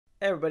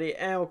Hey everybody,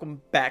 and welcome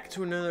back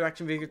to another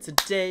reaction video.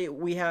 Today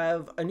we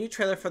have a new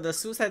trailer for the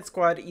Suicide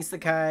Squad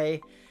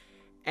Isekai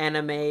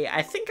anime.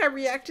 I think I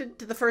reacted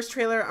to the first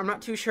trailer, I'm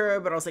not too sure,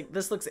 but I was like,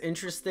 this looks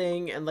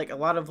interesting, and like a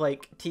lot of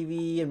like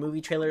TV and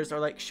movie trailers are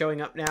like showing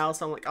up now,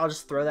 so I'm like, I'll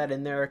just throw that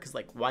in there because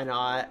like why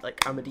not?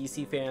 Like I'm a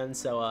DC fan,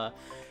 so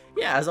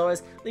yeah, as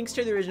always, links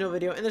to the original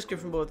video in the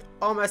description both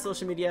all my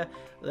social media.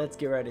 Let's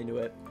get right into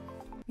it.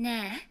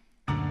 Nah.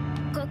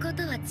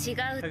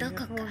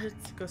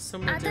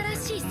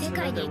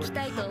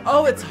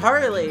 Oh, it's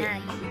Harley.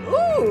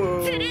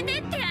 Ooh.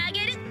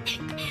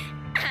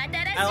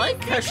 I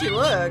like how she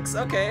looks.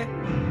 Okay,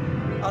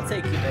 I'll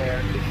take you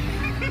there.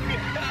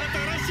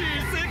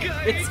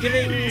 It's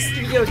giving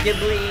Studio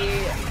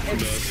Ghibli.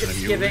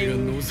 It's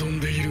giving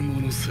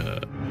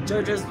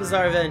JoJo's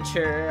Bizarre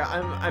Adventure.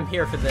 I'm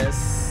here for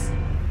this.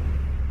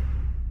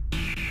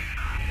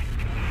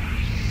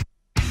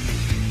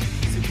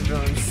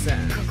 Supervillain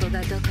Sen.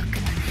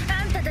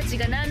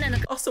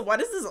 Also, why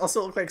does this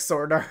also look like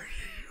Sword Art?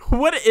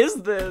 What is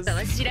this? So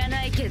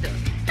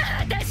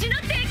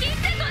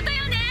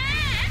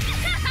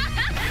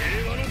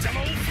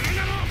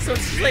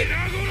it's like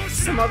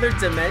some other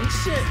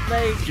dimension,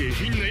 like.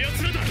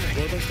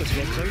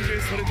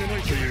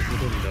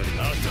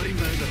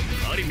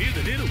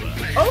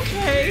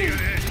 Okay.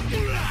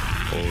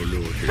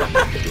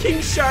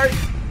 King Shark.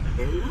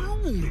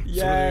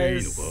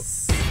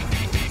 Yes.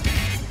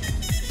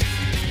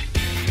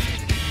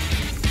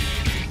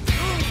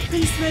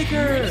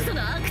 Peacemaker.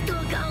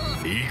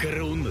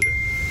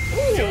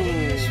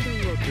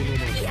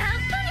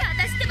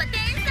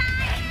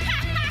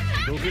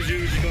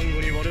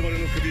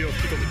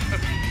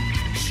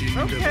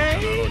 Okay.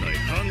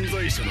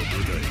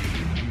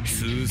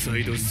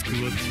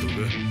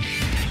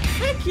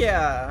 Heck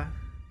yeah.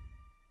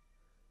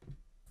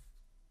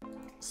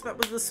 So that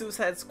was the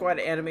Suicide Squad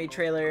anime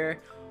trailer.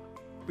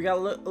 We gotta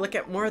look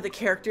at more of the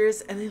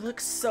characters, and they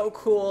look so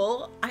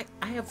cool. I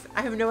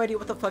have no idea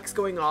what the fuck's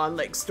going on,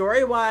 like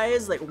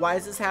story-wise. Like, why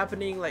is this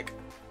happening? Like,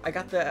 I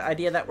got the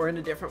idea that we're in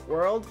a different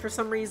world for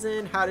some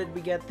reason. How did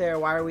we get there?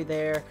 Why are we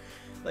there?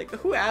 Like,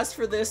 who asked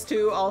for this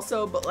too?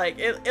 Also, but like,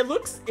 it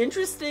looks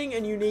interesting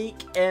and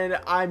unique, and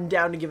I'm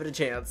down to give it a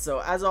chance.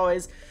 So as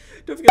always,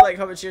 don't forget to like,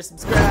 comment, share,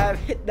 subscribe,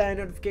 hit that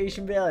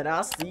notification bell, and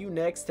I'll see you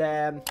next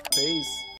time. Peace.